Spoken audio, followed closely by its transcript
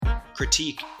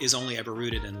critique is only ever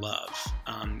rooted in love.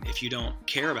 If you don't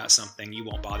care about something, you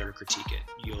won't bother to critique it.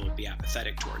 You'll be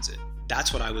apathetic towards it.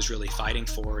 That's what I was really fighting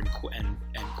for and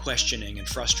questioning and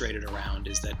frustrated around,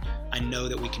 is that I know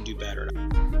that we can do better.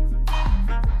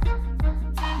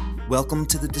 Welcome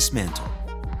to The Dismantle,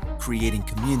 creating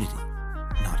community,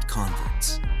 not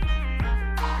converts.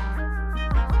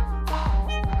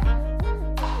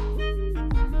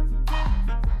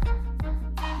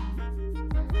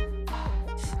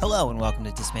 Hello and welcome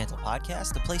to Dismantle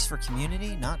Podcast, the place for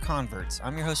community, not converts.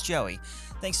 I'm your host, Joey.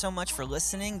 Thanks so much for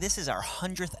listening. This is our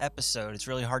 100th episode. It's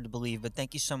really hard to believe, but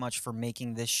thank you so much for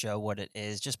making this show what it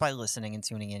is just by listening and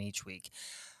tuning in each week.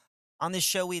 On this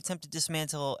show, we attempt to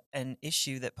dismantle an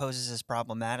issue that poses as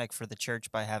problematic for the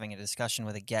church by having a discussion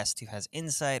with a guest who has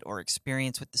insight or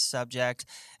experience with the subject.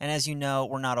 And as you know,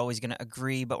 we're not always going to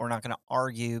agree, but we're not going to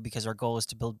argue because our goal is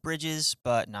to build bridges,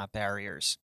 but not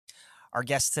barriers. Our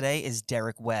guest today is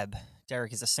Derek Webb.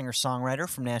 Derek is a singer-songwriter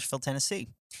from Nashville, Tennessee.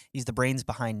 He's the brains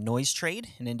behind Noise Trade,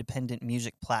 an independent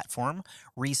music platform,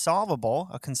 Resolvable,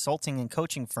 a consulting and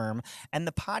coaching firm, and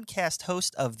the podcast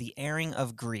host of The Airing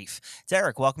of Grief.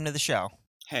 Derek, welcome to the show.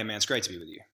 Hey, man, it's great to be with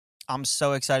you. I'm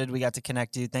so excited we got to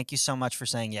connect, dude. Thank you so much for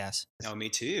saying yes. Oh, me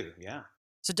too, yeah.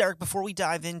 So, Derek, before we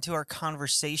dive into our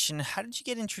conversation, how did you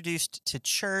get introduced to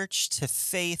church, to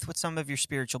faith, with some of your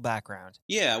spiritual background?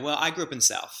 Yeah, well, I grew up in the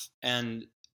South, and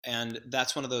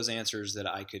that's one of those answers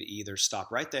that I could either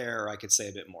stop right there or I could say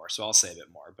a bit more. So I'll say a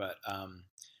bit more. But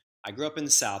I grew up in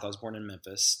the South. I was born in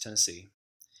Memphis, Tennessee.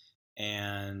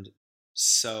 And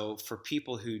so for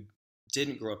people who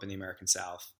didn't grow up in the American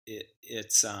South,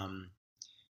 it's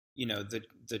you know, the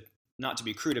not to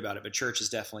be crude about it, but church is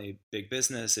definitely big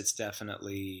business. It's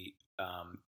definitely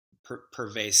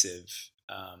pervasive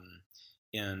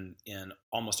in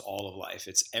almost all of life.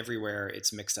 It's everywhere.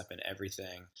 It's mixed up in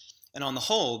everything. And on the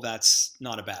whole, that's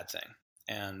not a bad thing.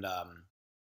 And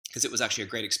because it was actually a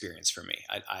great experience for me.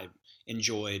 I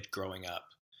enjoyed growing up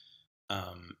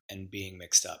and being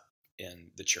mixed up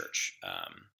in the church.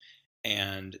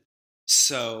 And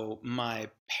so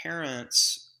my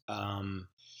parents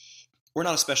were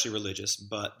not especially religious,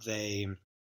 but they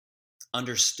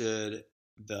understood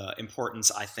the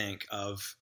importance, I think,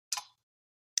 of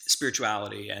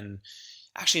spirituality. And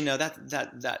actually, no,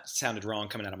 that sounded wrong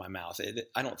coming out of my mouth.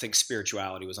 I don't think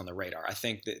spirituality was on the radar. I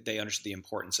think that they understood the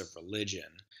importance of religion.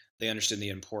 They understood the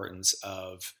importance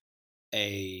of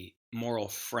a moral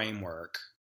framework,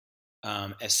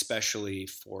 especially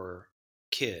for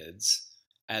kids,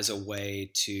 as a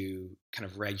way to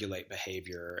kind of regulate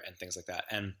behavior and things like that.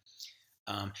 And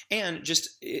just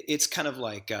it's kind of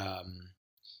like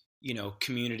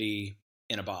community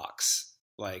in a box.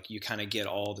 Like you kind of get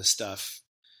all the stuff.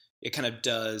 It kind of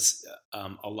does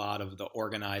a lot of the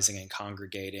organizing and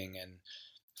congregating and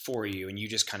for you, and you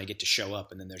just kind of get to show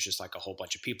up, and then there's just like a whole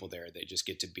bunch of people there. They just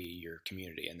get to be your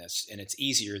community, and it's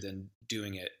easier than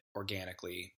doing it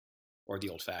organically or the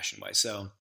old-fashioned way.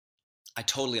 So I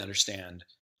totally understand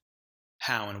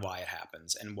how and why it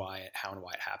happens, and how and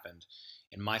why it happened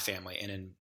in my family and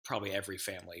in probably every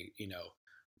family,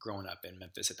 growing up in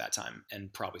Memphis at that time,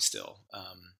 and probably still.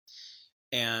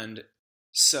 And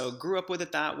so grew up with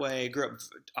it that way. Grew up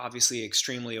obviously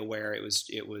extremely aware. It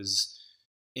was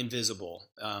invisible.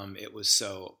 It was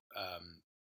so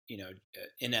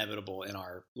inevitable in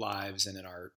our lives and in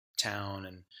our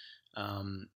town,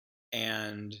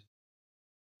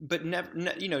 but never,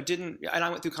 didn't. And I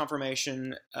went through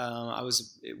confirmation.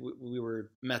 We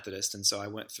were Methodist, and so I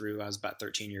went through. I was about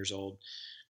 13 years old.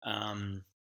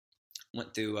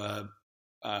 Went through a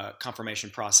confirmation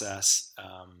process,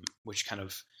 which kind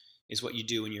of is what you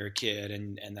do when you're a kid,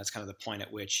 and that's kind of the point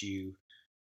at which you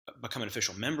become an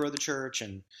official member of the church,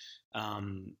 and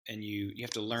you have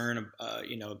to learn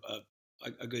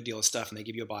a good deal of stuff, and they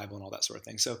give you a Bible and all that sort of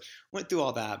thing. So went through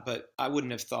all that, but I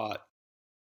wouldn't have thought,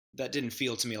 that didn't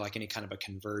feel to me like any kind of a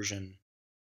conversion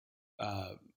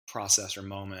process or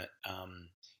moment.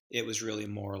 It was really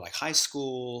more like high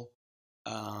school,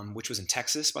 which was in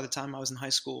Texas by the time I was in high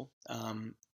school,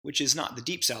 which is not the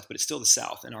deep South, but it's still the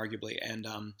South, and arguably. And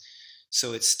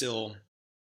so it's still,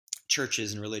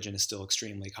 churches and religion is still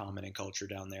extremely common in culture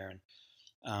down there.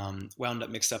 And wound up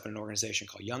mixed up in an organization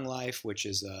called Young Life, which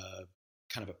is a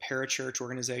kind of a parachurch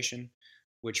organization,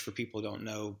 which for people who don't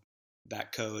know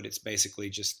that code, it's basically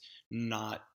just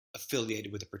not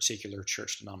affiliated with a particular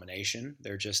church denomination.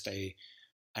 They're just an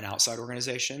outside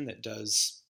organization that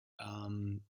does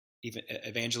even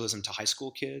evangelism to high school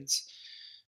kids.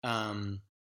 And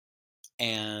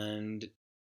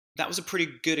that was a pretty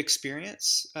good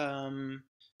experience.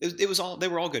 They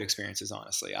were all good experiences,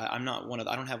 honestly. I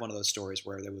don't have one of those stories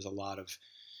where there was a lot of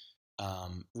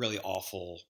really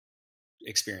awful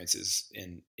experiences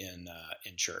in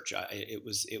church. It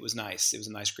was nice. It was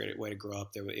a nice, great way to grow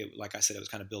up. Like I said, it was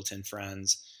kind of built-in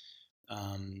friends,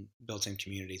 built-in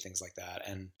community, things like that.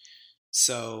 And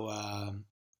so,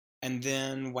 and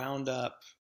then wound up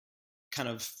kind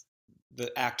of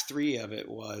the act 3 of it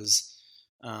was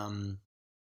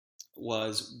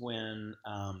when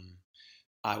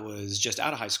I was just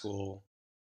out of high school,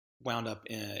 wound up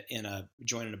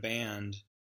joining a band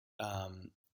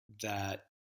that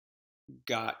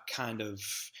got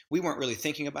we weren't really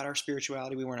thinking about our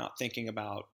spirituality. We were not thinking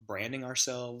about branding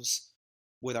ourselves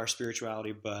with our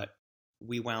spirituality, but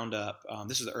we wound up,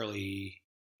 this was the early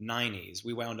 90s,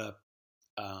 we wound up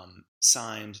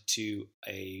signed to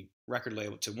a record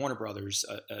label, to Warner Brothers,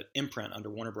 an imprint under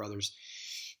Warner Brothers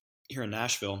here in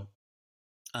Nashville.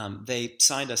 They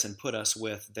signed us and put us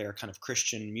with their kind of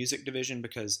Christian music division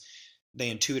because they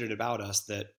intuited about us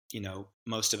that,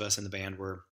 most of us in the band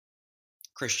were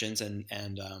Christians, and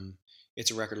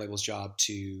it's a record label's job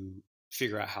to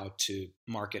figure out how to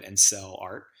market and sell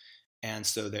art. And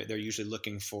so they're usually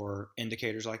looking for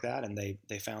indicators like that, and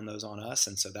they found those on us.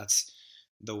 And so that's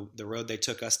the road they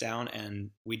took us down,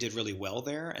 and we did really well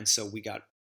there. And so we got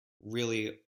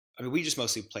really, we just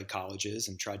mostly played colleges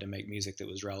and tried to make music that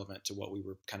was relevant to what we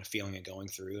were kind of feeling and going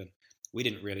through. And we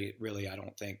didn't really, I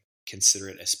don't think, consider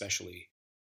it especially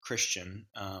Christian,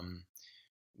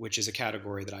 which is a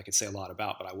category that I could say a lot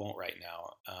about, but I won't right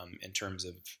now, in terms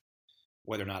of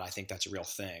whether or not I think that's a real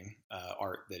thing,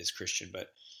 art that is Christian. But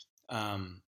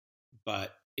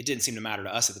it didn't seem to matter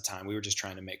to us at the time. We were just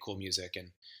trying to make cool music.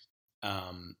 And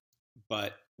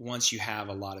but once you have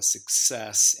a lot of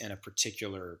success in a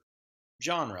particular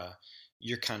genre,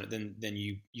 you're kind of then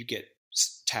you get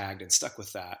tagged and stuck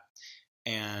with that.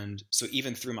 And so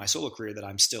even through my solo career that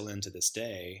I'm still in to this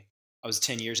day, I was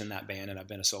 10 years in that band, and I've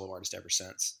been a solo artist ever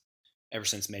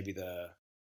since maybe the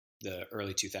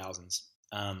early 2000s.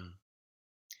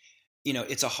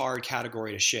 It's a hard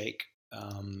category to shake.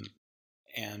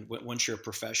 And once you're a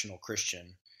professional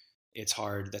Christian, it's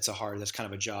hard. That's kind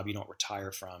of a job you don't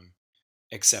retire from,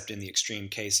 except in the extreme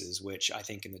cases, which I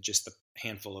think in just the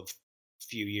handful of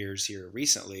few years here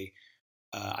recently,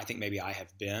 I think maybe I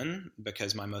have been,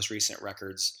 because my most recent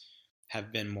records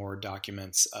have been more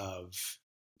documents of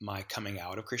my coming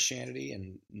out of Christianity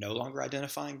and no longer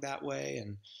identifying that way.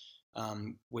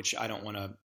 And which I don't want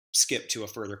to skip to a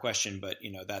further question, but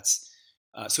that's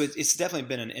so it's definitely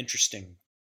been an interesting,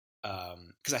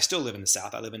 because I still live in the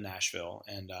South. I live in Nashville,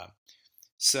 and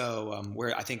so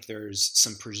where I think there's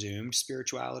some presumed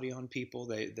spirituality on people,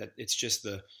 that it's just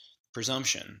the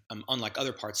presumption, unlike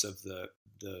other parts of the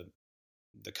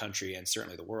country and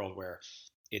certainly the world, where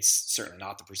it's certainly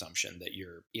not the presumption that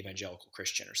you're evangelical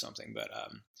Christian or something. But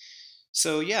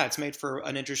so yeah, it's made for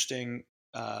an interesting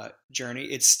journey.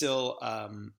 It's still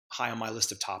high on my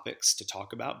list of topics to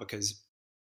talk about, because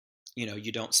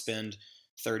you don't spend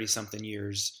 30 something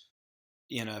years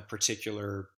in a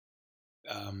particular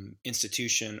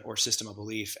institution or system of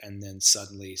belief and then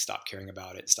suddenly stop caring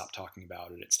about it, stop talking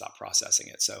about it, and stop processing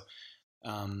it. So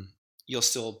you'll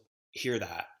still hear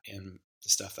that in the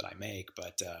stuff that I make,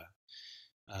 but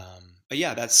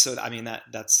yeah, that's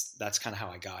kind of how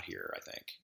I got here, I think.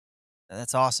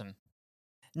 That's awesome.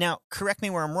 Now, correct me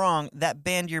where I'm wrong. That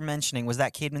band you're mentioning, was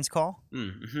that Caedmon's Call?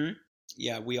 Mm-hmm.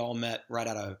 Yeah, we all met right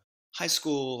out of high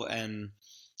school and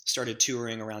started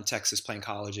touring around Texas, playing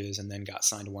colleges, and then got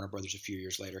signed to Warner Brothers a few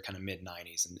years later, kind of mid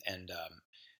 '90s, and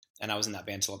I was in that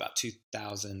band until about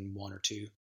 2001 or 2.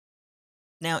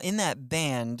 Now, in that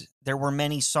band, there were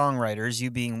many songwriters,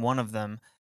 you being one of them.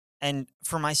 And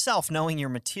for myself, knowing your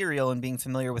material and being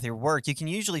familiar with your work, you can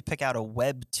usually pick out a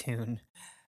Webb tune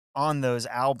on those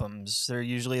albums. They're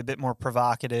usually a bit more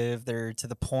provocative. They're to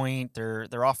the point.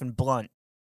 They're often blunt.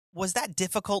 Was that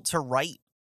difficult to write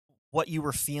what you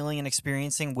were feeling and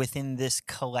experiencing within this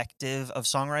collective of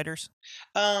songwriters?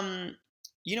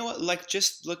 You know what? Like,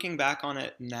 just looking back on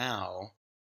it now,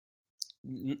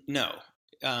 no.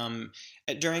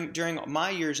 During my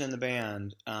years in the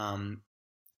band,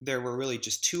 there were really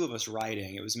just 2 of us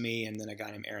writing. It was me and then a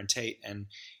guy named Aaron Tate. And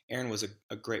Aaron was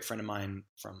a great friend of mine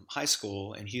from high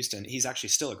school in Houston. He's actually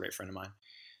still a great friend of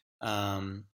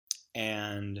mine.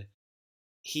 And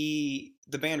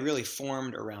the band really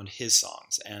formed around his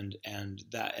songs, and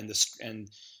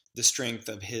the strength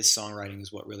of his songwriting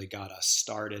is what really got us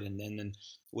started. And then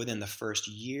within the first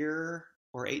year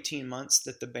or 18 months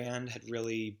that the band had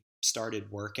really started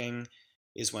working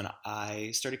is when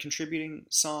I started contributing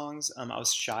songs. I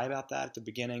was shy about that at the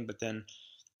beginning, but then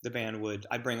the band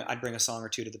I'd bring a song or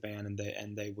 2 to the band,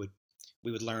 and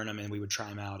we would learn them, and we would try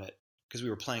them out because we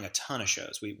were playing a ton of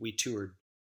shows. We toured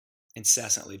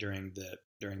incessantly during the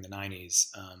 90s,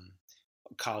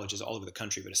 colleges all over the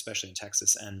country, but especially in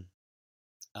Texas.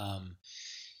 Um,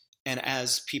 and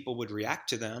as people would react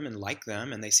to them and like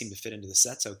them, and they seemed to fit into the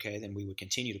sets okay, then we would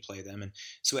continue to play them. And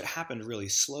so it happened really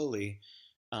slowly.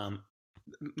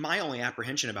 My only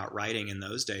apprehension about writing in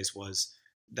those days was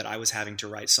that I was having to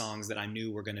write songs that I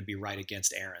knew were going to be right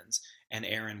against Aaron's. And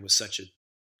Aaron was such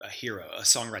a hero, a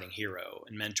songwriting hero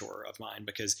and mentor of mine,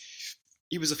 because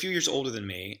he was a few years older than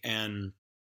me.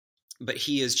 But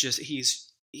he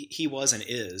was and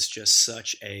is just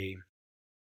such a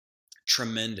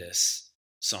tremendous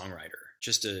songwriter.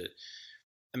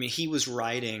 He was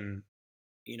writing,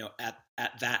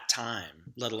 at that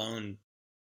time, let alone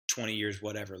 20 years,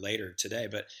 whatever later today.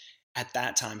 But at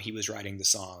that time, he was writing the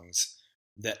songs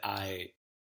that I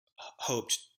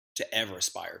hoped to ever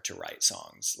aspire to write,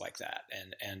 songs like that.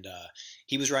 And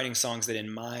he was writing songs that in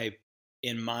my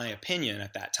opinion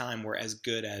at that time were as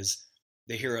good as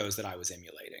the heroes that I was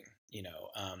emulating,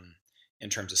 in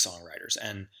terms of songwriters.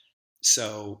 And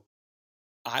so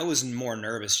I was more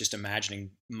nervous just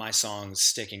imagining my songs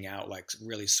sticking out like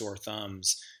really sore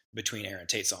thumbs between Aaron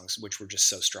Tate songs, which were just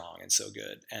so strong and so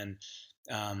good. And,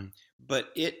 but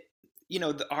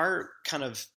our kind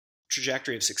of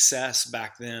trajectory of success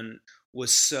back then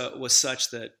was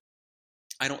such that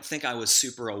I don't think I was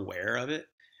super aware of it.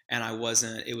 And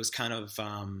it was kind of,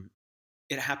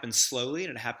 it happened slowly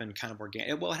and it happened kind of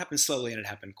organic. Well, it happened slowly and it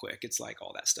happened quick. It's like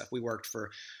all that stuff. We worked for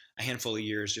a handful of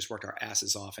years, just worked our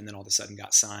asses off, and then all of a sudden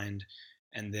got signed,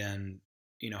 and then,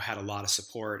 had a lot of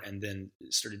support, and then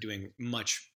started doing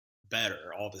much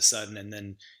better all of a sudden, and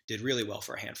then did really well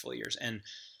for a handful of years.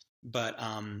 But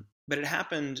it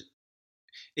happened.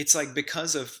 It's like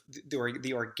because of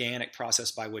the organic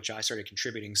process by which I started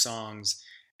contributing songs,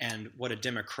 and what a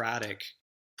democratic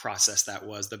process that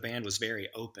was. The band was very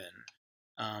open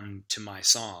to my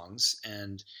songs,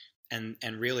 and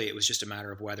really it was just a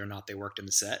matter of whether or not they worked in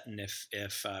the set, and if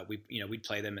we'd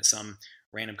play them at some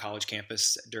random college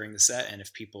campus during the set, and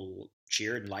if people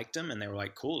cheered and liked them and they were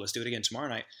like, cool, let's do it again tomorrow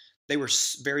night, they were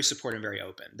very supportive and very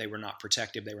open. They were not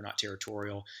protective, they were not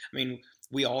territorial. I mean,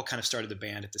 we all kind of started the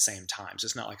band at the same time, so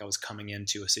it's not like I was coming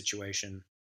into a situation.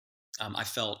 I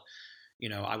felt,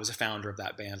 I was a founder of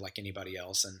that band like anybody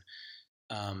else,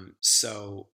 and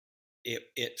so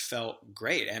it felt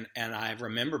great. And I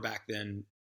remember back then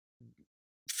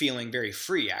feeling very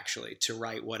free, actually, to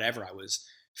write whatever I was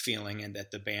feeling, and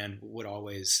that the band would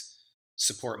always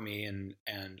support me and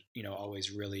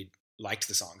always really liked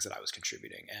the songs that I was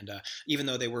contributing. And even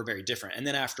though they were very different. And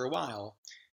then after a while,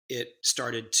 it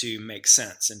started to make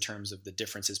sense in terms of the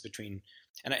differences between,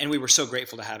 and we were so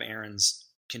grateful to have Aaron's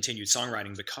continued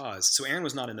songwriting, because, so Aaron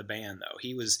was not in the band though.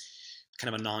 He was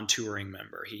kind of a non-touring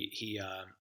member. He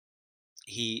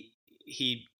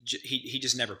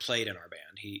just never played in our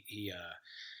band.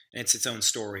 And it's its own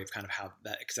story of kind of how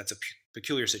that, because that's a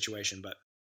peculiar situation, but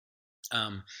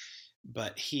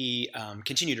he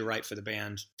continued to write for the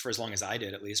band for as long as I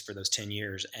did, at least for those 10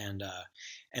 years. And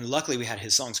luckily we had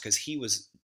his songs, because he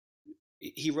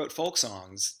wrote folk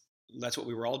songs. That's what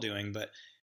we were all doing.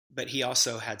 But he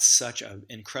also had such an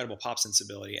incredible pop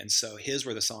sensibility. And so his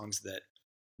were the songs that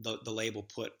the label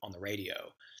put on the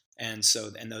radio. And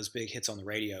those big hits on the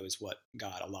radio is what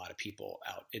got a lot of people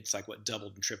out. It's like what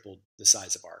doubled and tripled the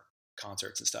size of our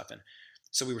concerts and stuff. And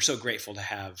so we were so grateful to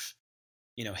have,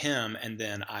 him, and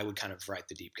then I would kind of write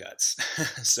the deep cuts.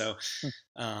 So,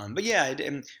 but yeah,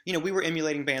 we were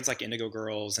emulating bands like Indigo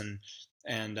Girls, and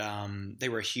they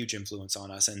were a huge influence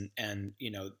on us. And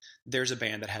there's a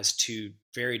band that has two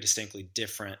very distinctly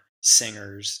different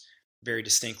singers, very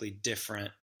distinctly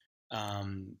different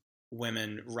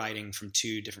women writing from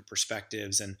two different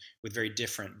perspectives and with very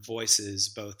different voices,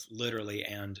 both literally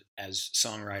and as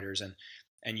songwriters.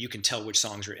 And you can tell which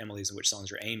songs are Emily's and which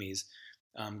songs are Amy's,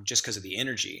 just because of the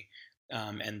energy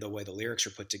and the way the lyrics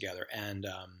are put together. And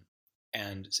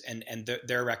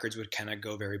their records would kind of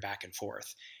go very back and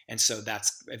forth. And so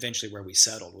that's eventually where we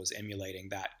settled, was emulating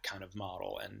that kind of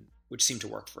model, and which seemed to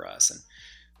work for us.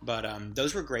 But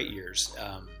those were great years,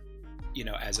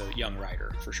 as a young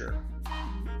writer, for sure.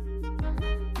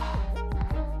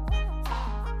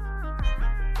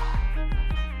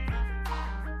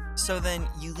 So then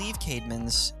you leave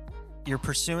Caedmon's, you're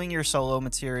pursuing your solo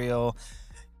material,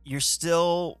 you're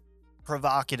still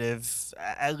provocative,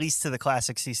 at least to the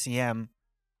classic CCM.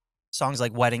 Songs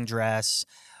like Wedding Dress,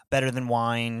 Better Than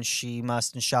Wine, She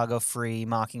Must and Shall Go Free,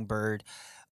 Mockingbird.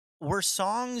 Were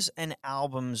songs and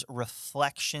albums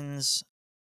reflections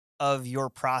of your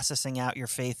processing out your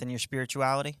faith and your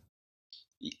spirituality?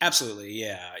 Absolutely,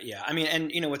 yeah. I mean,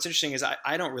 and what's interesting is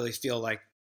I don't really feel like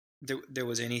there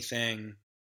was anything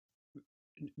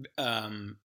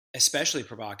especially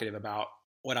provocative about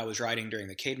what I was writing during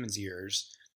the Caedmon's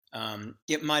years.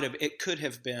 It could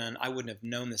have been, I wouldn't have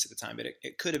known this at the time, but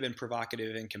it could have been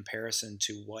provocative in comparison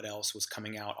to what else was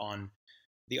coming out on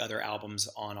the other albums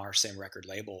on our same record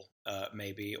label,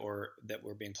 maybe, or that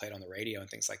were being played on the radio and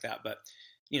things like that. But,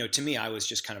 to me, I was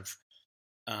just kind of,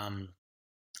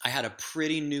 I had a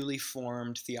pretty newly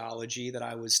formed theology that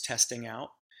I was testing out,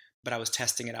 but I was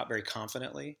testing it out very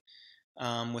confidently,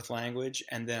 with language.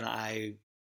 And then I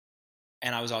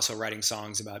was also writing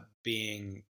songs about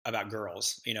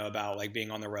girls, about like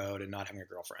being on the road and not having a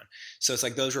girlfriend. So it's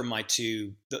like, those were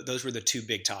those were the two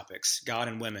big topics. God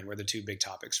and women were the two big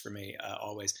topics for me,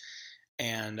 always.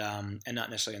 And not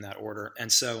necessarily in that order.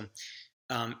 And so,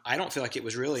 I don't feel like it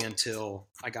was really until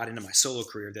I got into my solo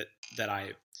career that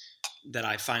I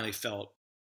finally felt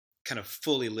kind of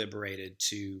fully liberated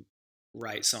to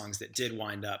write songs that did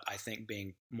wind up, I think,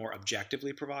 being more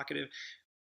objectively provocative,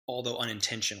 although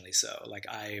unintentionally so. Like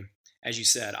as you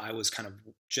said, I was kind of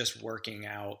just working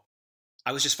out.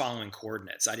 I was just following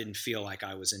coordinates. I didn't feel like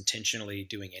I was intentionally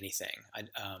doing anything. And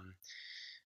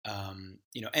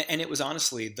it was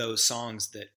honestly those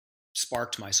songs that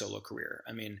sparked my solo career.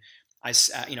 I mean, I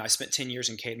spent 10 years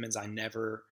in Caedmon's. I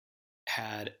never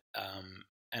had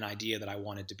an idea that I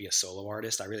wanted to be a solo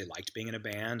artist. I really liked being in a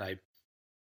band.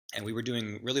 And we were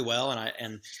doing really well.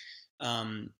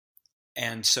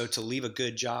 And so to leave a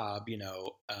good job,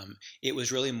 it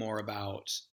was really more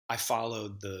about, I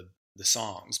followed the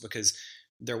songs, because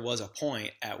there was a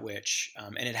point at which,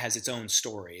 and it has its own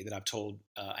story that I've told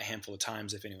a handful of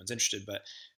times if anyone's interested, but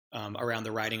around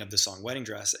the writing of the song Wedding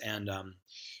Dress, and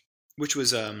which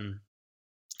was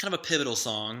kind of a pivotal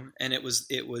song. And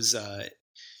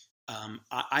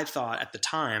I thought at the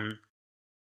time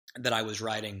that I was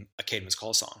writing a Caedmon's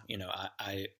Call song.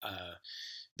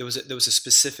 There was a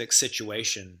specific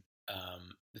situation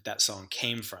that song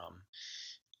came from,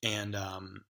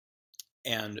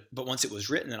 but once it was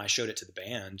written and I showed it to the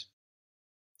band,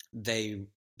 they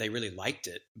really liked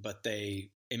it, but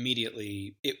they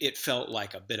immediately it felt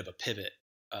like a bit of a pivot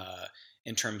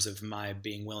in terms of my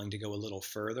being willing to go a little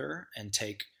further and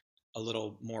take a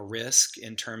little more risk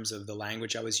in terms of the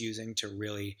language I was using to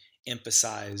really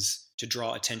emphasize, to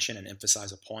draw attention and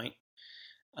emphasize a point.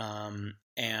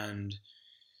 And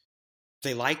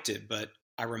they liked it, but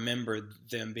I remember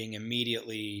them being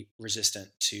immediately resistant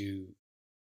to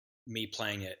me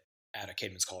playing it at a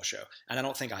Caedmon's Call show. And I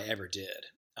don't think I ever did,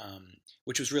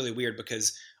 which was really weird,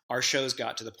 because our shows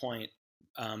got to the point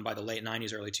by the late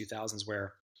 90s, early 2000s,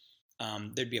 where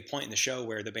there'd be a point in the show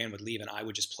where the band would leave and I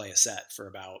would just play a set for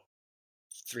about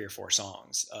 3 or 4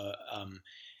 songs.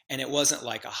 And it wasn't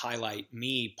like a highlight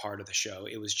me part of the show.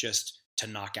 It was just to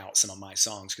knock out some of my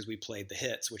songs, because we played the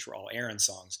hits, which were all Aaron's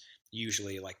songs.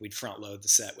 Usually, like, we'd front load the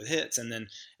set with hits, and then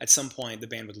at some point the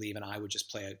band would leave and I would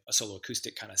just play a solo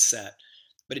acoustic kind of set.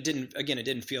 But it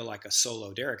didn't feel like a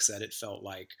solo Derek set. It felt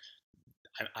like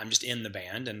I'm just in the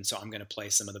band, and so I'm going to play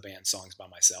some of the band songs by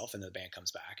myself, and then the band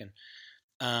comes back.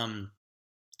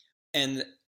 And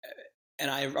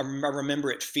I remember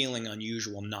it feeling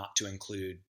unusual not to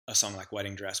include a song like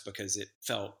Wedding Dress, because it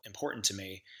felt important to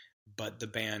me, but the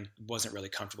band wasn't really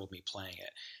comfortable with me playing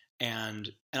it.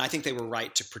 And I think they were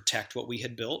right to protect what we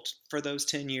had built for those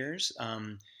 10 years,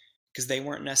 because they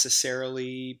weren't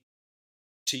necessarily,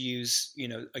 to use,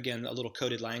 again, a little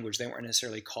coded language, they weren't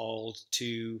necessarily called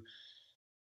to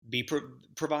be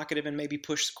provocative and maybe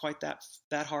push quite that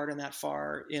hard and that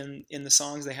far in the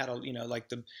songs. They had like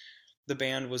the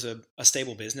band was a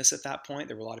stable business at that point.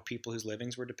 There were a lot of people whose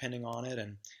livings were depending on it,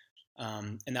 and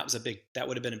that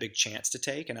would have been a big chance to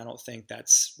take. And I don't think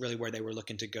that's really where they were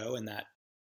looking to go, and that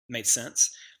made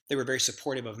sense. They were very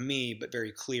supportive of me, but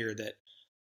very clear that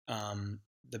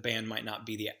the band might not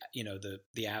be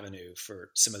the avenue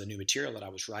for some of the new material that I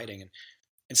was writing.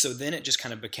 And so then it just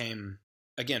kind of became,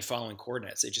 again, following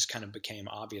coordinates. It just kind of became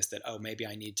obvious that, oh, maybe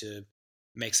I need to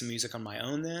make some music on my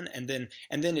own then. And then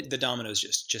the dominoes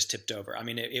just tipped over. I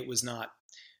mean, it was not,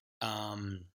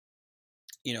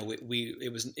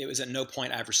 it was at no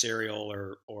point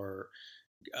adversarial or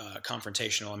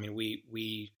confrontational. I mean,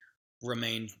 we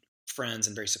remained friends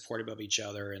and very supportive of each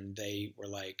other, and they were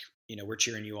like, we're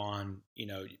cheering you on,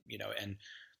 and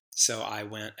so I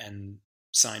went and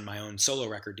signed my own solo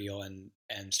record deal and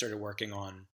started working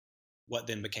on what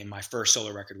then became my first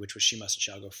solo record, which was She Must and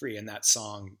Shall Go Free. And that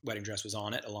song, Wedding Dress, was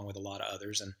on it, along with a lot of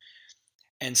others.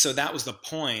 And so that was the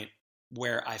point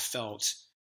where I felt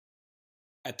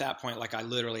at that point like I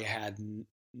literally had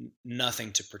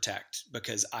nothing to protect,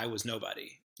 because I was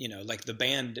nobody. Like the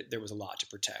band, there was a lot to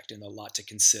protect and a lot to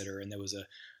consider, and there was a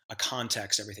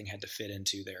context everything had to fit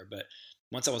into there. But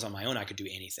once I was on my own, I could do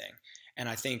anything. And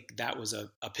I think that was a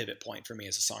pivot point for me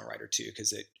as a songwriter too,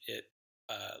 because it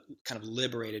kind of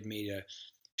liberated me to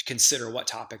consider what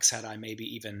topics had I maybe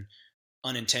even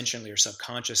unintentionally or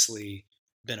subconsciously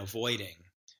been avoiding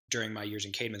during my years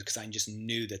in Caedmon, because I just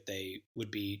knew that they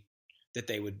would be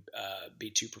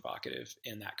too provocative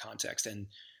in that context. And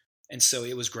so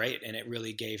it was great. And it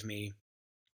really gave me,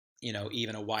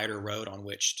 even a wider road on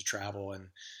which to travel. And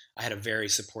I had a very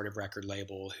supportive record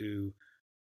label who,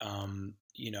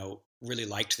 really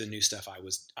liked the new stuff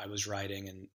I was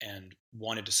writing and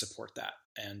wanted to support that.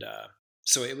 And,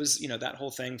 so it was, that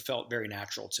whole thing felt very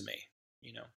natural to me,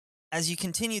 As you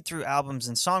continued through albums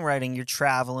and songwriting, you're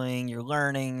traveling, you're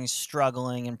learning,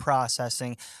 struggling, and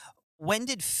processing. When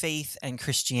did faith and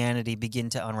Christianity begin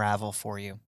to unravel for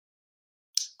you?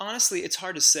 Honestly, it's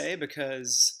hard to say,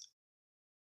 because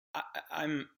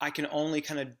I can only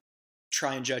kind of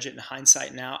try and judge it in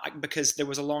hindsight now, because there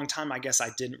was a long time, I guess,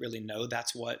 I didn't really know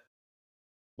that's what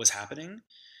was happening.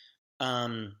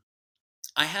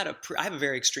 I have a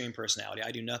very extreme personality.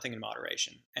 I do nothing in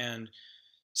moderation. And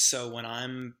so when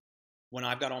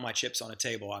I've got all my chips on a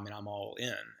table, I'm all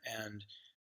in. And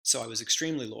so I was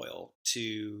extremely loyal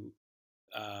to,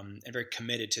 and very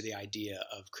committed to the idea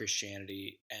of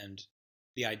Christianity and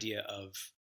the idea of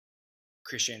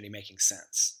Christianity making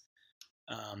sense,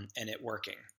 and it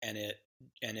working, and it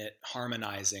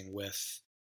harmonizing with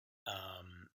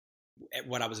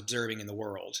what I was observing in the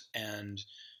world, and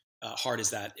hard as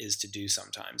that is to do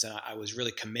sometimes. And I was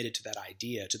really committed to that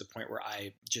idea, to the point where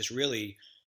I just really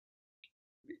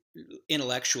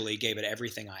intellectually gave it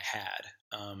everything I had.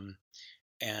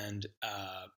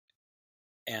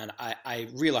 And I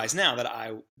realize now that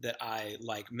I,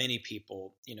 like many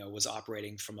people, was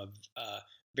operating from a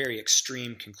very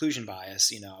extreme conclusion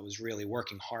bias. I was really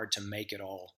working hard to make it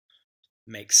all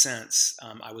make sense.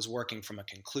 I was working from a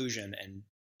conclusion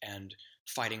and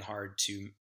fighting hard to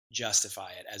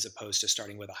justify it, as opposed to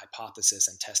starting with a hypothesis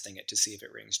and testing it to see if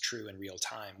it rings true in real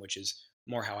time, which is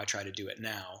more how I try to do it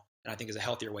now, and I think is a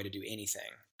healthier way to do anything.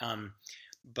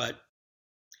 But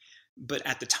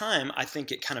at the time, I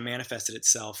think it kind of manifested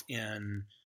itself in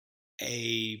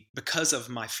because of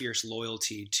my fierce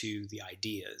loyalty to the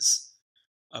ideas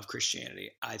of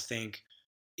Christianity. I think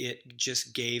it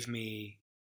just gave me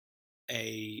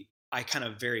I kind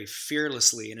of very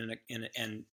fearlessly and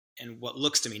what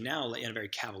looks to me now in a very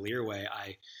cavalier way,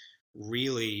 I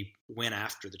really went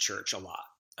after the church a lot.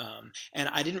 And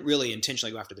I didn't really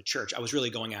intentionally go after the church. I was really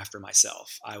going after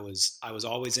myself. I was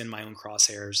always in my own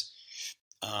crosshairs.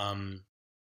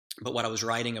 But what I was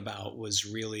writing about was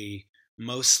really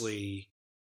mostly,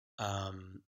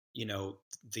 the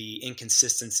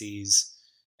inconsistencies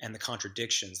and the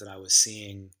contradictions that I was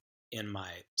seeing in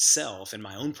myself, in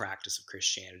my own practice of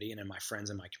Christianity, and in my friends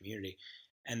and my community.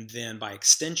 And then by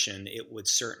extension, it would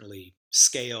certainly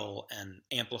scale and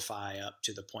amplify up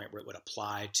to the point where it would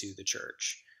apply to the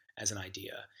church as an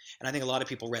idea. And I think a lot of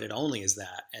people read it only as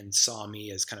that and saw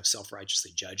me as kind of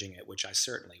self-righteously judging it, which I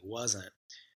certainly wasn't,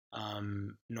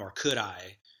 nor could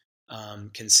I,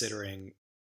 considering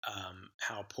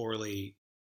how poorly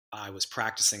I was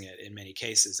practicing it in many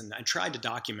cases. And I tried to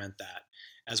document that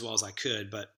as well as I could.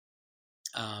 But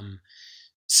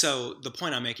so the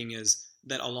point I'm making is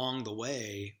that along the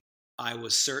way, I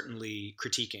was certainly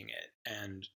critiquing it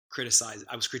and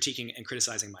I was critiquing and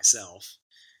criticizing myself.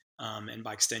 And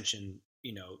by extension,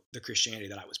 the Christianity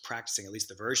that I was practicing, at least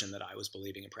the version that I was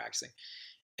believing and practicing.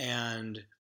 And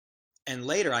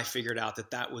later I figured out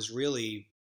that was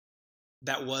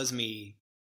me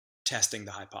testing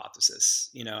the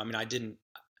hypothesis. I didn't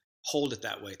hold it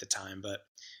that way at the time, but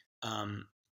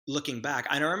looking back,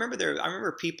 I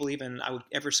remember people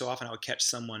every so often I would catch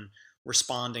someone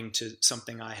responding to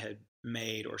something I had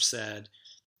made or said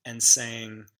and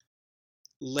saying,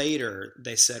 later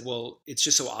they said, well, it's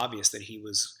just so obvious that he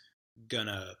was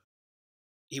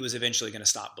eventually gonna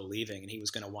stop believing, and he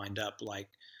was gonna wind up like,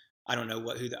 I don't know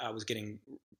who I was getting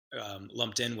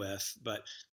lumped in with, but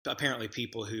apparently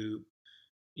people who,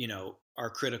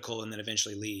 are critical and then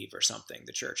eventually leave or something,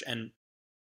 the church. And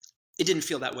it didn't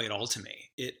feel that way at all to me.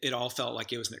 It all felt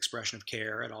like it was an expression of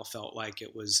care. It all felt like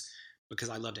it was because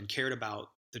I loved and cared about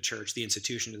the church, the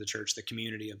institution of the church, the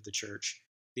community of the church,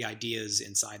 the ideas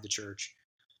inside the church.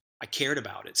 I cared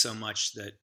about it so much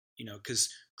that, because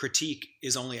critique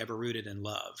is only ever rooted in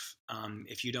love.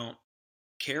 If you don't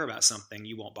care about something,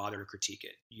 you won't bother to critique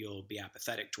it. You'll be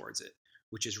apathetic towards it,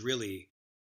 which is really,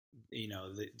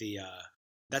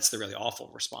 that's the really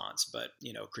awful response. But,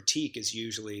 critique is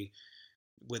usually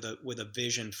with a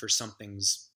vision for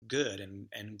something's good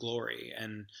and glory.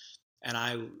 And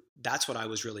that's what I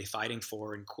was really fighting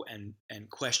for and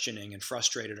questioning and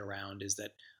frustrated around, is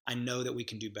that I know that we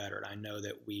can do better. And I know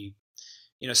that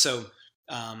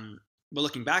but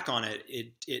looking back on it,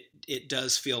 it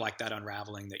does feel like that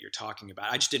unraveling that you're talking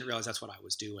about. I just didn't realize that's what I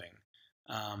was doing.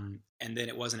 And then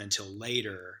it wasn't until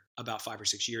later, about 5 or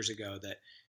 6 years ago,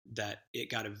 that it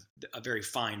got a very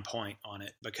fine point on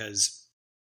it, because,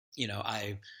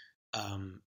 I,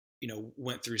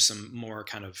 went through some more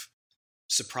kind of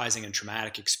surprising and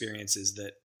traumatic experiences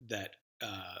that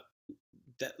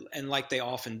and like they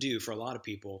often do for a lot of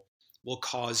people, will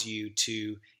cause you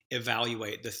to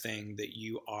evaluate the thing that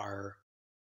you are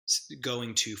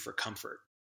going to for comfort.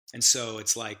 And so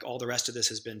it's like all the rest of this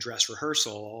has been dress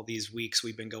rehearsal. All these weeks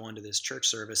we've been going to this church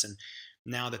service, and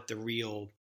now that the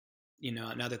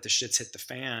shit's hit the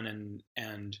fan,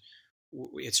 and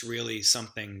it's really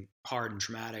something hard and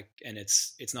traumatic, and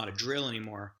it's not a drill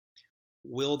anymore.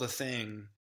 Will the thing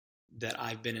that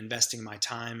I've been investing my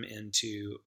time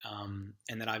into,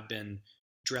 and that I've been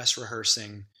dress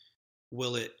rehearsing,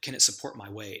 can it support my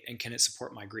weight, and can it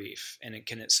support my grief, and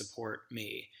can it support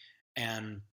me?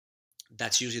 And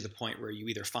that's usually the point where you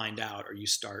either find out or you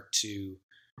start to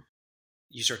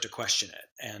question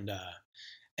it.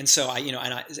 And so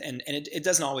it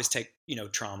doesn't always take,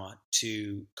 trauma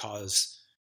to cause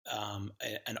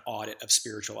an audit of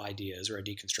spiritual ideas or a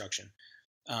deconstruction.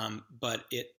 But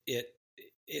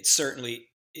it certainly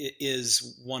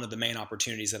is one of the main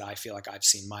opportunities that I feel like I've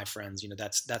seen my friends,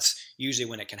 that's usually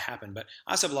when it can happen. But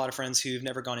I also have a lot of friends who've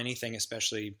never gone anything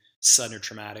especially sudden or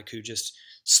traumatic, who just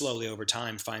slowly over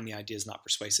time find the ideas not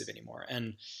persuasive anymore.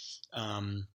 And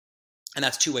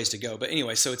that's two ways to go. But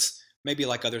anyway, so it's maybe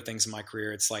like other things in my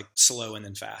career, it's like slow and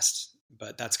then fast,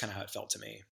 but that's kind of how it felt to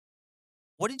me.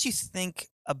 What did you think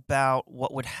about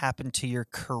what would happen to your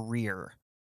career,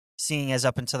 seeing as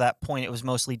up until that point it was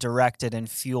mostly directed and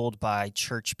fueled by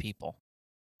church people?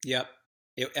 Yep,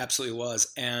 it absolutely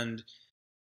was. And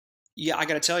yeah, I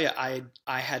got to tell you, I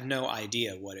had no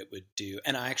idea what it would do.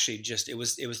 And I actually it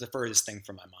was the furthest thing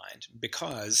from my mind,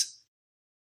 because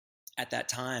at that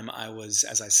time I was,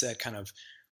 as I said, kind of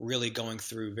really going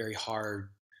through very hard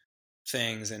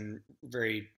things and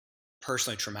very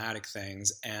personally traumatic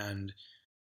things. And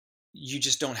you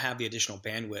just don't have the additional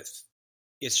bandwidth.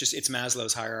 It's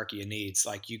Maslow's hierarchy of needs.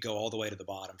 Like, you go all the way to the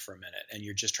bottom for a minute, and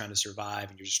you're just trying to survive,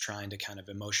 and you're just trying to kind of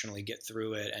emotionally get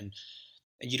through it. And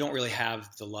you don't really have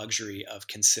the luxury of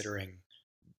considering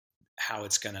how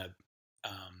it's going to,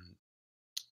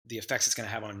 the effects it's going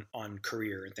to have on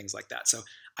career and things like that. So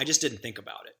I just didn't think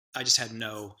about it. I just had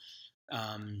no,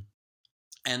 and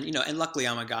luckily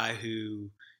I'm a guy who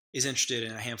is interested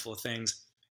in a handful of things.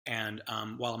 And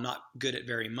while I'm not good at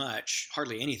very much,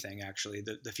 hardly anything actually,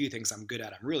 the few things I'm good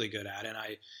at, I'm really good at.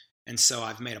 And so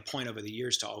I've made a point over the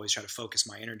years to always try to focus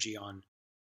my energy on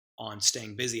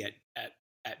staying busy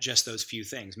at just those few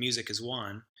things. Music is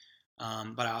one,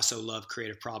 but I also love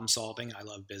creative problem solving. I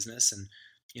love business, and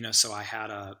so I had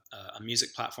a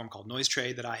music platform called Noise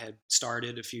Trade that I had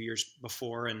started a few years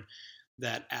before, and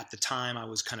that at the time I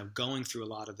was kind of going through a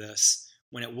lot of this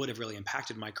when it would have really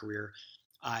impacted my career.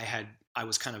 I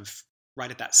was kind of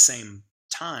right at that same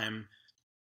time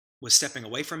was stepping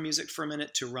away from music for a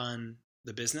minute to run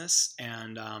the business.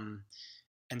 And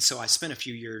so I spent a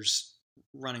few years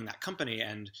running that company,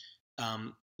 and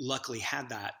luckily had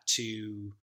that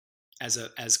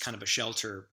as kind of a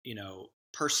shelter,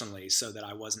 personally, so that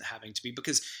I wasn't having to be,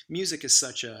 because music is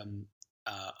such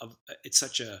it's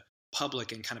such a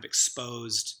public and kind of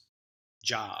exposed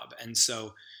job. And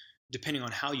so depending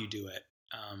on how you do it,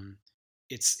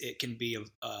 it can be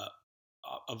a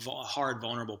hard,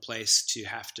 vulnerable place to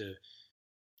have to,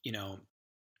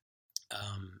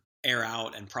 air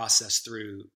out and process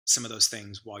through some of those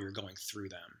things while you're going through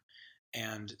them.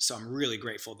 And so I'm really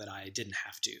grateful that I didn't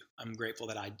have to. I'm grateful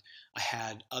that I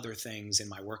had other things in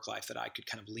my work life that I could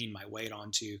kind of lean my weight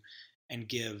onto and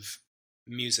give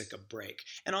music a break.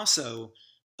 And also,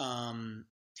 and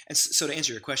so to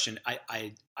answer your question,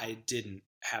 I didn't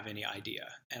have any idea,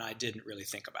 and I didn't really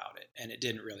think about it, and it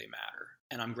didn't really matter.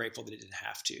 And I'm grateful that it didn't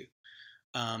have to.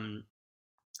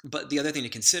 But the other thing to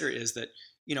consider is that,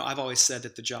 I've always said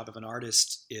that the job of an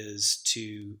artist is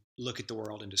to look at the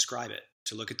world and describe it.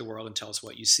 To look at the world and tell us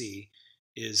what you see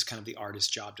is kind of the artist's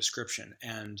job description.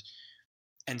 And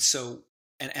so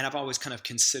I've always kind of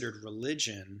considered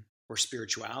religion or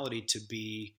spirituality to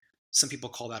be, some people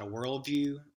call that a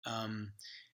worldview.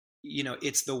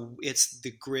 It's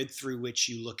the grid through which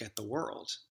you look at the world.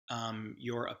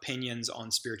 Your opinions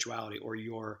on spirituality, or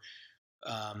your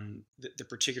the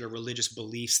particular religious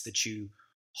beliefs that you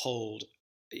hold,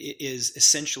 is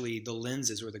essentially the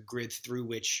lenses or the grid through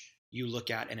which you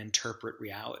look at and interpret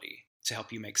reality to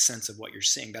help you make sense of what you're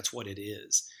seeing. That's what it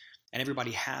is. And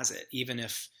everybody has it, even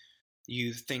if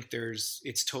you think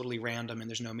it's totally random and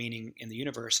there's no meaning in the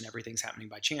universe and everything's happening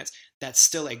by chance. That's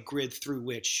still a grid through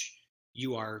which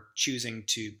you are choosing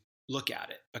to look at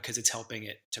it because it's helping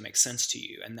it to make sense to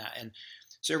you. And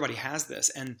so everybody has this.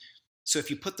 And so if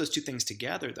you put those two things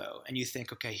together though, and you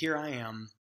think, okay, here I am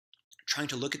trying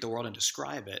to look at the world and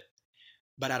describe it,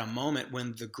 but at a moment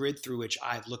when the grid through which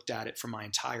I've looked at it for my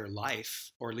entire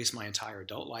life, or at least my entire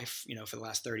adult life, for the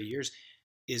last 30 years,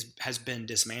 has been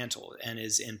dismantled and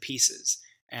is in pieces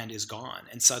and is gone.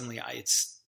 And suddenly I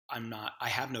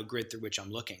have no grid through which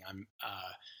I'm looking.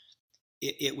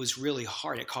 It was really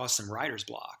hard. It caused some writer's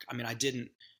block. I mean, I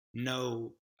didn't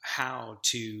know how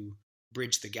to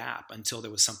bridge the gap until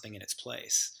there was something in its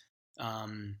place.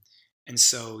 And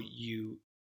so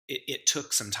it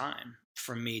took some time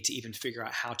for me to even figure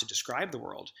out how to describe the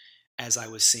world as I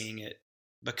was seeing it,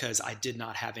 because I did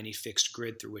not have any fixed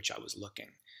grid through which I was looking.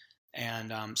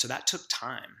 And so that took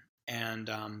time. And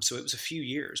so it was a few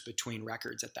years between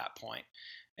records at that point.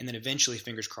 And then eventually,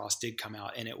 Fingers Crossed did come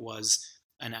out, and it was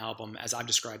an album, as I've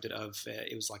described it,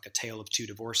 it was like a tale of two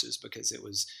divorces, because it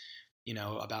was,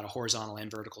 about a horizontal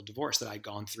and vertical divorce that I'd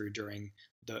gone through during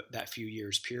that few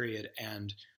years period.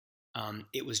 And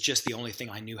it was just the only thing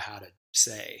I knew how to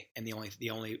say, and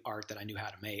the only art that I knew how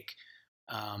to make.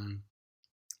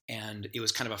 And it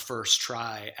was kind of a first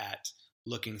try at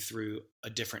looking through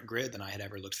a different grid than I had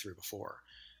ever looked through before.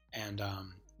 And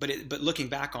but looking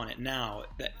back on it now,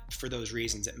 that for those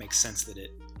reasons, it makes sense that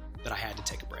I had to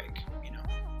take a break.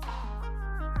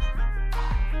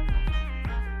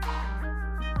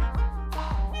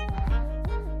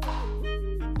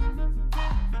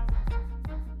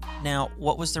 Now,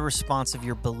 what was the response of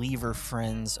your believer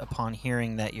friends upon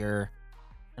hearing that you're,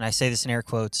 and I say this in air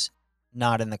quotes,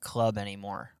 not in the club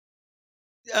anymore?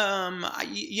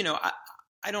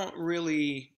 I don't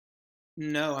really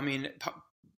know. I mean,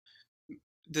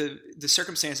 the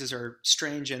circumstances are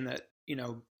strange in that,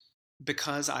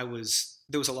 because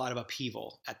there was a lot of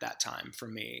upheaval at that time for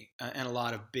me, and a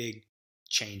lot of big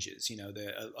changes.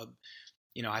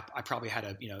 I probably had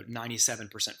a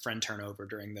 97% friend turnover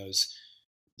during those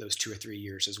 2 or 3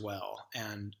 years as well,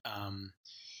 and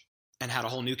had a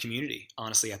whole new community,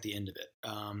 honestly, at the end of it.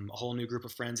 A whole new group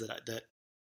of friends that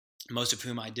most of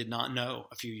whom I did not know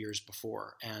a few years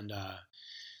before, and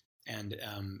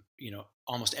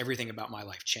almost everything about my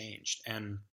life changed.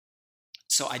 And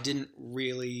so I didn't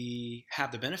really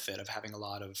have the benefit of having a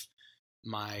lot of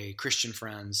my Christian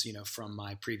friends, from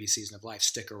my previous season of life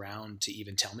stick around to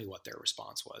even tell me what their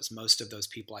response was. Most of those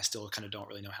people, I still kind of don't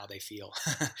really know how they feel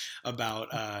about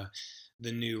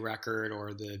the new record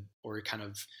or kind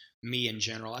of me in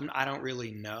general. I don't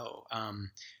really know.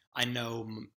 I know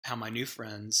how my new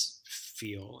friends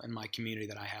feel and my community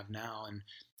that I have now, and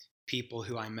people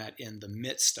who I met in the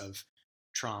midst of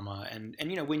trauma. And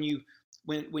when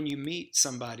you meet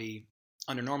somebody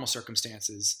under normal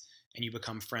circumstances and you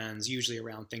become friends, usually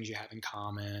around things you have in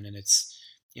common, and it's,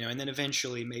 and then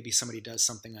eventually maybe somebody does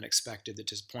something unexpected that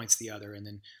just points the other,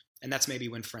 and that's maybe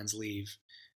when friends leave.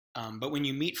 But when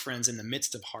you meet friends in the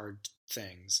midst of hard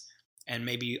things, and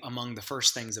maybe among the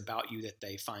first things about you that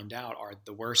they find out are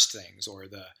the worst things or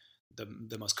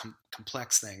the most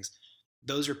complex things,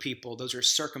 those are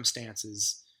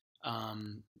circumstances,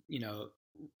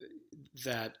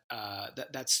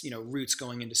 that's roots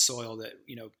going into soil that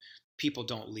people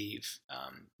don't leave,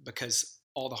 because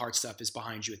all the hard stuff is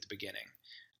behind you at the beginning,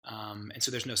 and so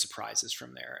there's no surprises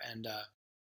from there.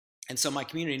 And so my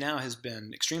community now has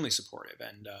been extremely supportive,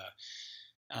 and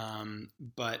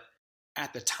but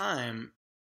at the time,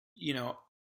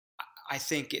 I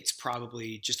think it's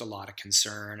probably just a lot of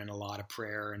concern and a lot of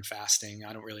prayer and fasting.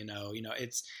 I don't really know,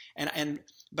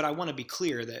 but I want to be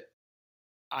clear that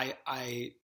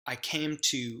I came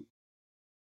to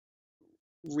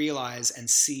realize and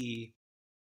see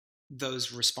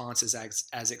those responses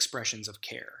as expressions of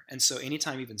care. And so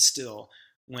anytime, even still,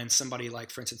 when somebody,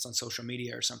 like, for instance, on social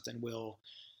media or something,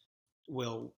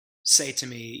 will say to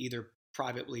me, either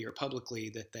privately or publicly,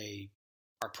 that they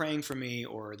are praying for me,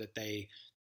 or that they,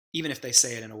 even if they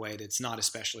say it in a way that's not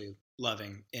especially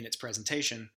loving in its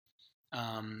presentation,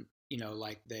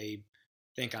 like they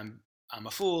think I'm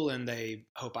a fool and they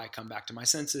hope I come back to my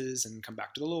senses and come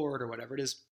back to the Lord, or whatever it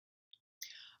is,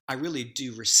 I really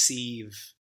do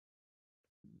receive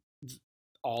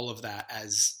all of that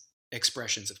as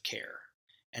expressions of care.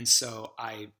 And so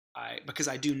I because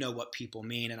I do know what people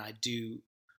mean, and I do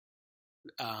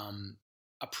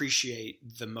appreciate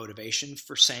the motivation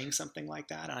for saying something like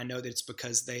that. And I know that it's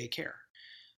because they care,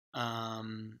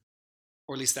 or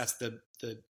or at least that's the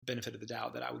benefit of the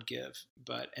doubt that I would give,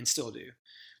 and still do.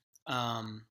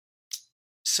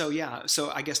 So yeah, so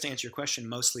I guess to answer your question,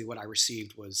 mostly what I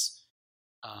received was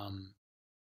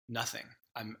nothing.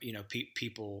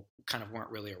 People kind of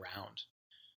weren't really around.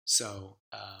 So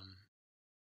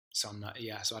I'm not.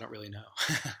 Yeah, so I don't really know.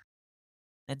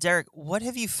 Now, Derek, what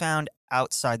have you found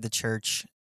outside the church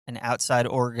and outside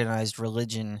organized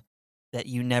religion that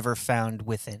you never found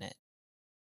within it?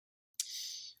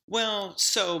 Well,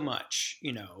 so much,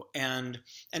 and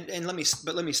let me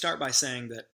start by saying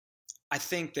that I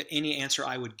think that any answer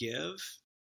I would give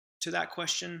to that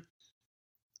question,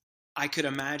 I could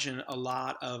imagine a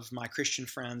lot of my Christian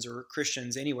friends or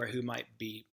Christians anywhere who might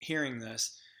be hearing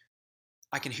this.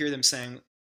 I can hear them saying,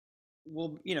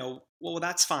 well,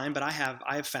 that's fine, but I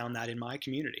have found that in my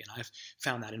community, and I've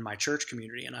found that in my church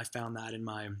community, and I found that in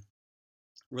my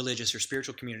religious or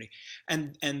spiritual community,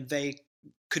 and they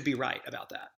could be right about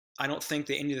that. I don't think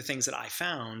that any of the things that I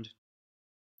found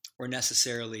were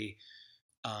necessarily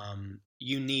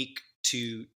unique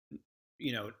to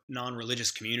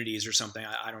non-religious communities or something.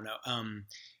 I don't know,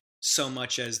 so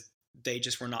much as they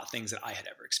just were not things that I had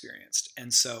ever experienced.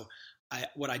 And so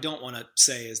what I don't want to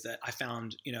say is that I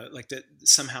found, like that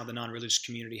somehow the non-religious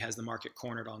community has the market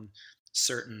cornered on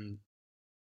certain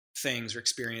things or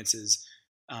experiences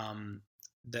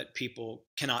that people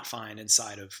cannot find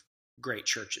inside of great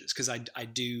churches. Because I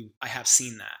have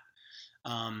seen that.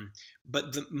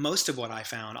 But most of what I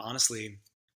found, honestly,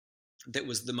 that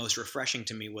was the most refreshing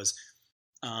to me was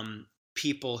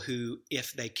people who,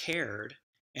 if they cared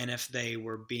and if they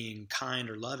were being kind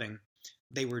or loving,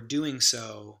 they were doing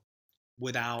so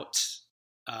without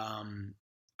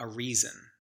a reason,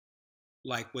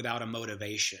 like without a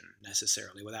motivation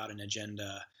necessarily, without an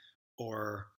agenda.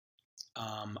 Or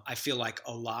I feel like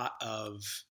a lot of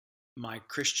my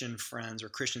Christian friends or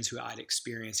Christians who I'd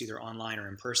experienced either online or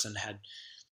in person had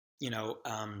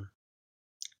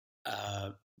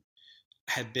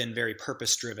been very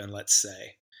purpose driven, let's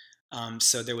say.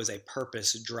 So there was a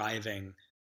purpose driving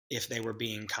if they were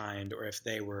being kind or if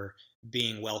they were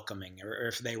being welcoming or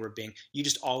if they were being, you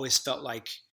just always felt like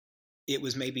it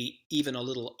was maybe even a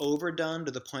little overdone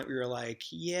to the point where you're like,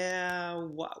 yeah,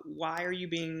 why are you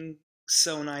being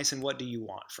so nice and what do you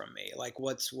want from me? Like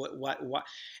what?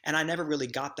 And I never really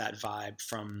got that vibe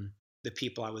from the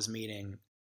people I was meeting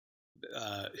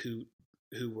who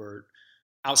were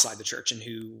outside the church and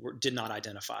who did not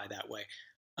identify that way.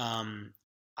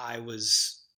 I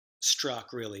was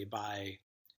struck really by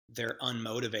their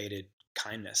unmotivated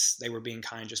kindness. They were being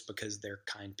kind just because they're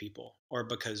kind people, or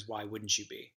because why wouldn't you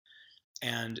be?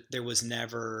 And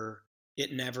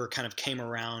it never kind of came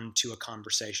around to a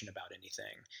conversation about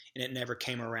anything. And it never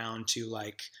came around to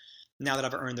like, now that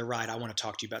I've earned the right, I want to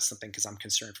talk to you about something because I'm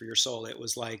concerned for your soul. It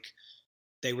was like,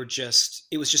 it was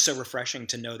just so refreshing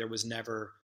to know there was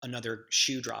never another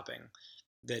shoe dropping,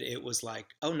 that it was like,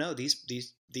 oh no,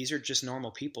 these are just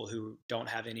normal people who don't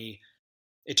have any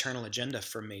eternal agenda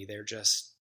for me.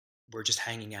 We're just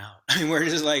hanging out. I mean, we're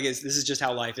just like, this is just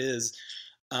how life is.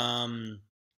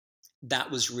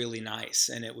 That was really nice.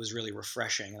 And it was really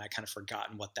refreshing. And I kind of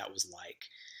forgotten what that was like.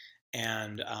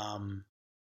 And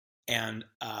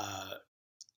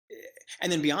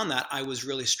then beyond that, I was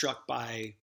really struck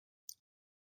by,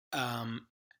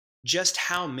 just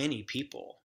how many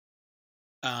people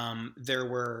there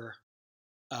were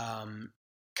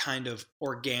kind of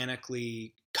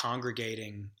organically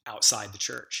congregating outside the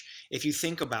church. If you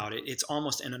think about it, it's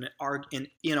almost an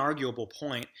inarguable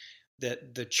point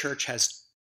that the church has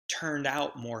turned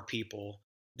out more people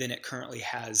than it currently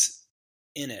has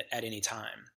in it at any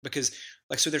time. Because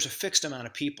so there's a fixed amount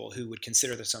of people who would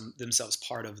consider themselves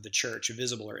part of the church,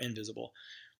 visible or invisible,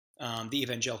 the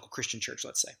evangelical Christian church,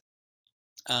 let's say.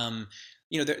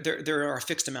 There are a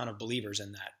fixed amount of believers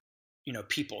in that,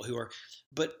 people who are,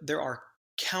 but there are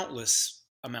countless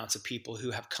amounts of people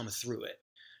who have come through it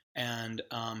and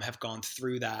have gone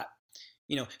through that,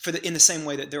 in the same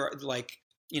way that there are like,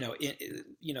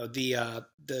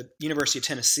 the University of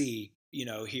Tennessee,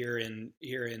 here in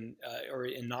or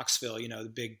in Knoxville,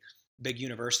 the big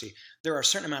university, there are a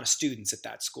certain amount of students at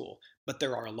that school, but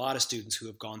there are a lot of students who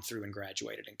have gone through and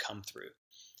graduated and come through.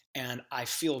 And I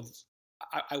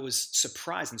was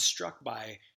surprised and struck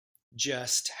by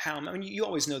just how, you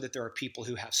always know that there are people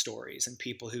who have stories and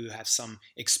people who have some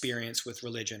experience with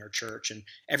religion or church, and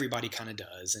everybody kind of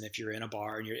does. And if you're in a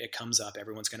bar and it comes up,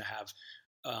 everyone's going to have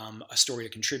a story to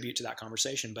contribute to that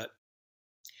conversation. But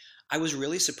I was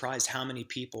really surprised how many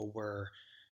people were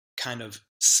kind of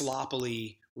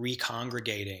sloppily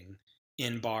recongregating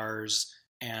in bars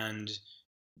and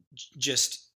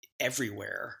just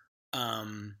everywhere.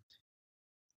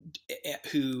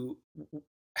 who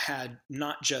had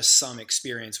not just some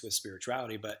experience with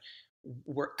spirituality, but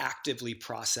were actively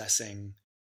processing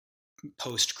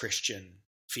post-Christian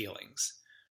feelings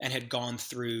and had gone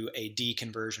through a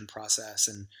deconversion process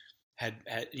and had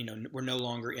were no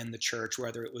longer in the church,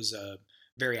 whether it was a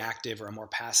very active or a more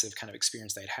passive kind of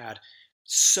experience they'd had.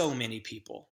 So many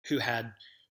people who had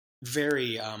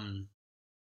very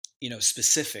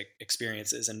specific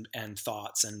experiences and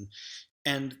thoughts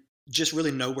and just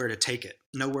really nowhere to take it,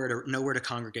 nowhere to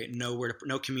congregate,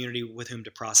 no community with whom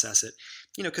to process it,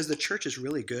 because the church is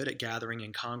really good at gathering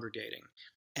and congregating,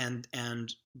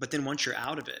 but then once you're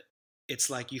out of it, it's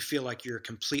like you feel like you're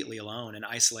completely alone and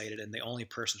isolated, and the only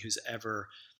person who's ever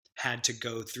had to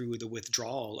go through the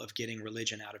withdrawal of getting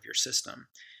religion out of your system.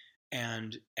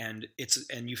 And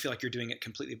you feel like you're doing it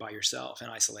completely by yourself in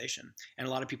isolation. And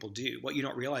a lot of people do. What you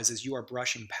don't realize is you are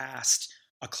brushing past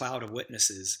a cloud of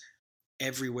witnesses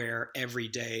everywhere, every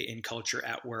day, in culture,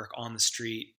 at work, on the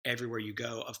street, everywhere you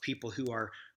go, of people who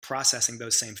are processing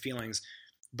those same feelings,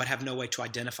 but have no way to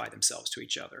identify themselves to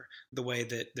each other, the way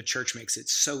that the church makes it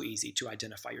so easy to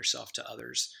identify yourself to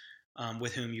others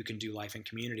with whom you can do life in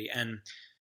community. And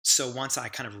so once I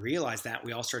kind of realized that,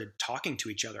 we all started talking to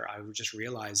each other. I just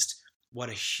realized what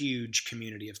a huge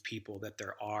community of people that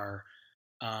there are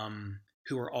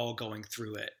who are all going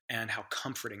through it, and how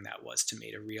comforting that was to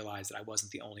me to realize that I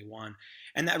wasn't the only one.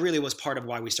 And that really was part of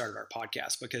why we started our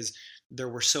podcast, because there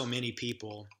were so many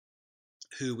people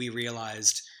who we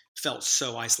realized felt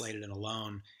so isolated and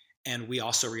alone, and we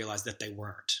also realized that they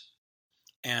weren't.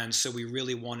 And so we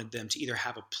really wanted them to either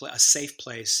have a safe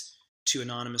place to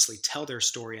anonymously tell their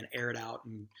story and air it out,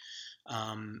 and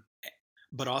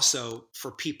but also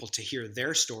for people to hear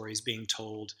their stories being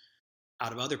told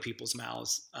out of other people's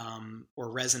mouths,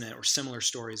 or resonant or similar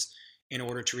stories, in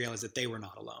order to realize that they were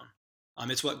not alone.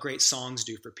 It's what great songs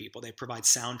do for people. They provide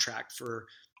soundtrack for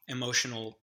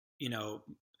emotional,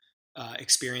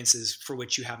 experiences for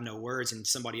which you have no words, and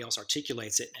somebody else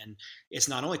articulates it. And it's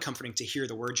not only comforting to hear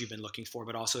the words you've been looking for,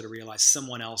 but also to realize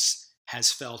someone else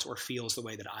has felt or feels the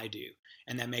way that I do.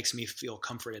 And that makes me feel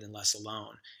comforted and less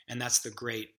alone. And that's the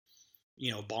great,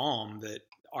 balm that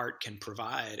art can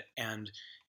provide. And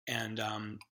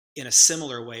in a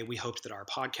similar way, we hoped that our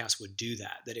podcast would do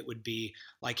that it would be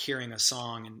like hearing a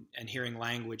song and hearing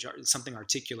language, or something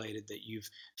articulated that you've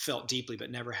felt deeply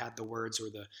but never had the words or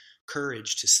the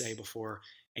courage to say before,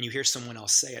 and you hear someone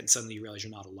else say it, and suddenly you realize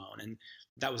you're not alone. And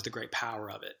that was the great power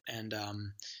of it. And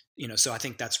so I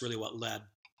think that's really what led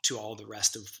to all the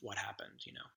rest of what happened.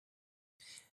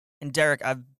 And Derek,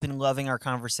 I've been loving our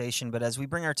conversation, but as we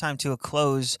bring our time to a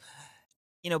close,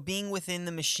 being within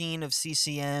the machine of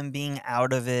CCM, being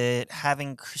out of it,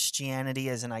 having Christianity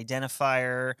as an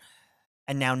identifier,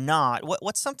 and now not,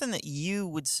 what's something that you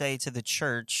would say to the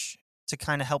church to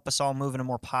kind of help us all move in a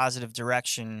more positive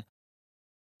direction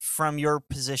from your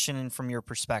position and from your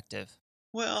perspective?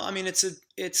 Well, I mean, it's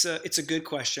a good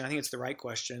question. I think it's the right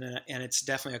question, and it's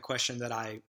definitely a question that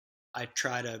I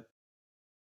try to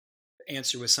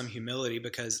answer with some humility,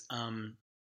 because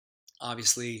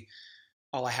obviously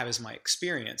all I have is my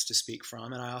experience to speak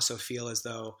from, and I also feel as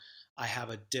though I have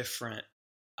a different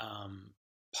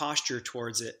posture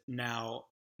towards it now,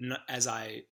 as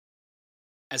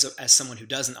someone who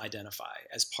doesn't identify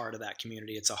as part of that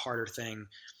community. It's a harder thing.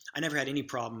 I never had any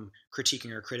problem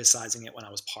critiquing or criticizing it when I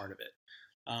was part of it.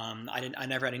 I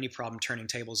never had any problem turning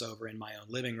tables over in my own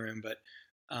living room, but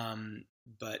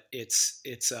it's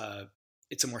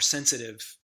a more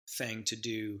sensitive thing to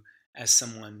do as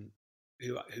someone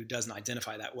who doesn't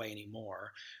identify that way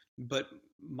anymore. But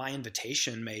my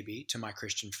invitation maybe to my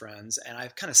Christian friends, and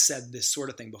I've kind of said this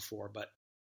sort of thing before, but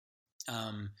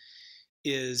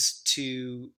is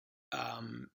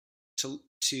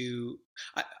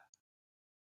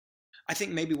I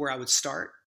think maybe where I would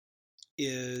start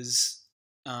is,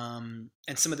 and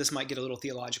some of this might get a little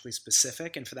theologically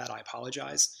specific, and for that I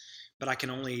apologize, but I can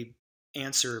only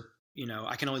answer,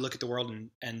 I can only look at the world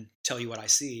and tell you what I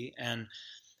see. And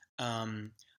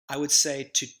I would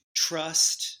say to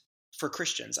trust, for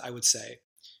Christians, I would say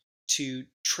to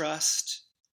trust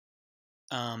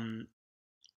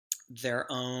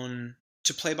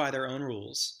to play by their own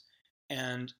rules,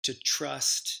 and to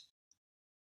trust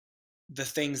the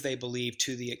things they believe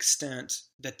to the extent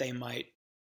that they might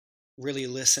really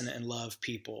listen and love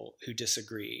people who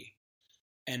disagree,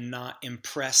 and not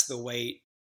impress the weight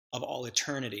of all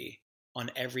eternity on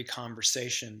every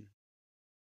conversation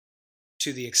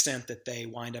to the extent that they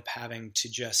wind up having to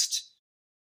just,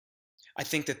 I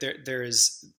think that there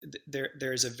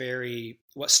is a very,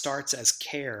 what starts as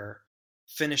care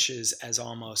finishes as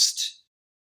almost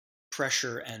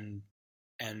pressure and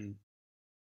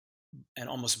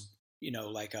almost,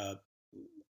 like a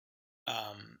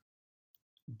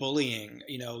bullying,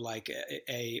 like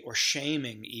or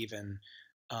shaming even,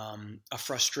 a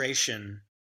frustration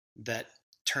that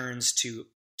turns to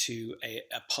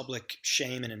a public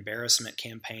shame and embarrassment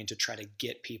campaign to try to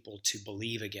get people to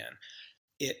believe again.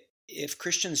 If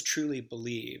Christians truly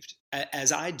believed,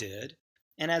 as I did,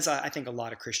 and as I think a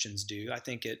lot of Christians do, I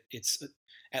think it's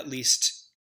at least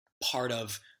part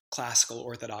of classical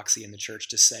orthodoxy in the church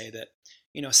to say that,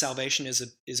 salvation is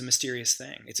a mysterious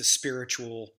thing. It's a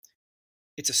spiritual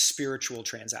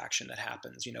transaction that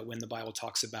happens. When the Bible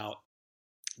talks about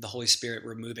the Holy Spirit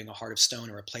removing a heart of stone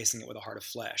and replacing it with a heart of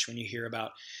flesh, when you hear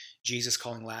about Jesus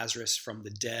calling Lazarus from the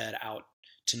dead out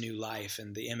to new life,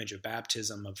 and the image of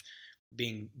baptism of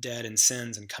being dead in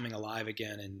sins and coming alive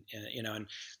again,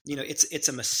 it's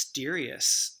a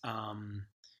mysterious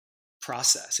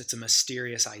process. It's a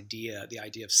mysterious idea, the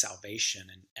idea of salvation,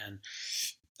 and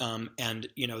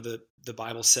the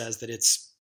Bible says that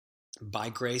it's by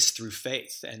grace through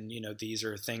faith, and these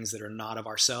are things that are not of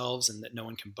ourselves and that no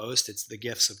one can boast. It's the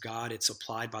gifts of God. It's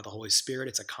applied by the Holy Spirit.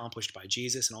 It's accomplished by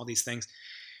Jesus, and all these things.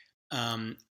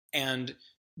 And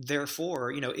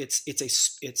therefore, it's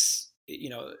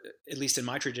at least in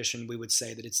my tradition, we would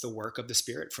say that it's the work of the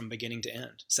Spirit from beginning to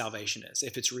end. Salvation is,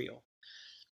 if it's real.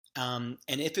 And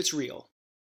if it's real,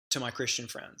 to my Christian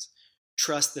friends,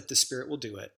 trust that the Spirit will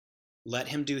do it. Let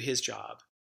him do his job.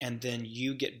 And then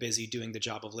you get busy doing the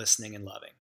job of listening and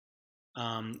loving,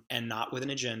 and not with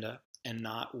an agenda, and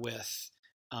not with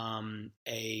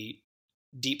a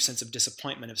deep sense of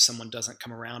disappointment if someone doesn't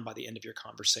come around by the end of your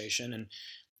conversation.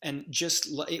 And just,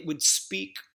 it would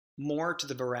speak more to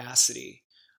the veracity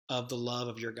of the love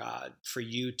of your God for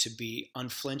you to be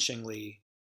unflinchingly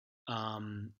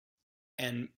and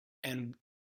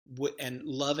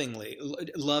lovingly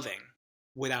loving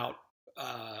without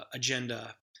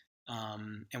agenda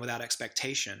and without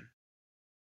expectation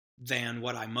than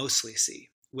what I mostly see,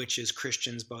 which is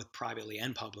Christians both privately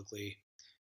and publicly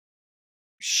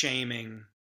shaming,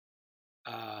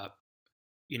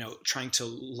 trying to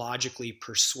logically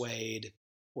persuade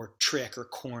or trick or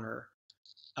corner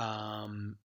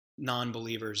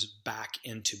non-believers back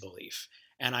into belief.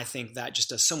 And I think that just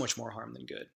does so much more harm than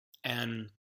good. And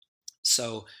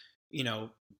so,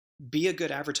 be a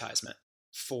good advertisement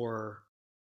for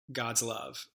God's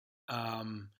love.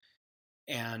 And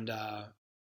that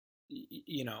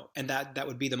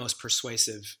would be the most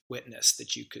persuasive witness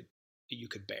that you could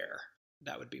bear.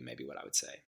 That would be maybe what I would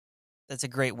say. That's a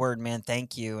great word, man.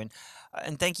 Thank you. And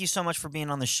thank you so much for being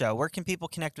on the show. Where can people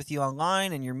connect with you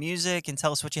online and your music, and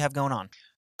tell us what you have going on?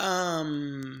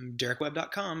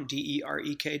 DerekWebb.com,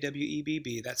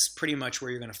 DerekWebb. That's pretty much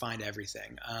where you're going to find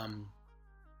everything.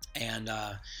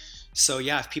 So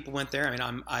yeah, if people went there,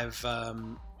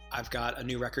 I've got a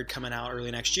new record coming out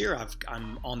early next year.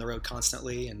 I'm on the road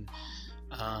constantly, and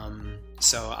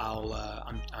so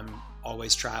I'm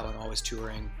always traveling, always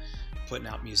touring, putting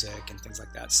out music and things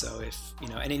like that. So if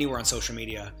and anywhere on social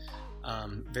media,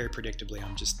 very predictably,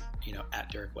 I'm just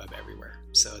at Derek Webb everywhere.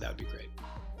 So that would be great.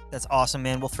 That's awesome,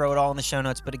 man. We'll throw it all in the show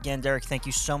notes. But again, Derek, thank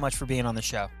you so much for being on the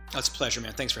show. Oh, it's a pleasure,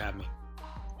 man. Thanks for having me.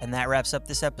 And that wraps up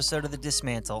this episode of The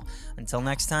Dismantle. Until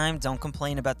next time, don't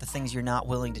complain about the things you're not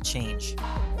willing to change.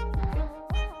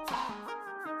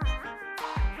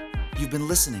 You've been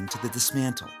listening to The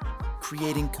Dismantle,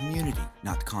 creating community,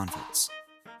 not converts.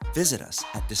 Visit us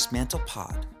at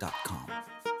dismantlepod.com.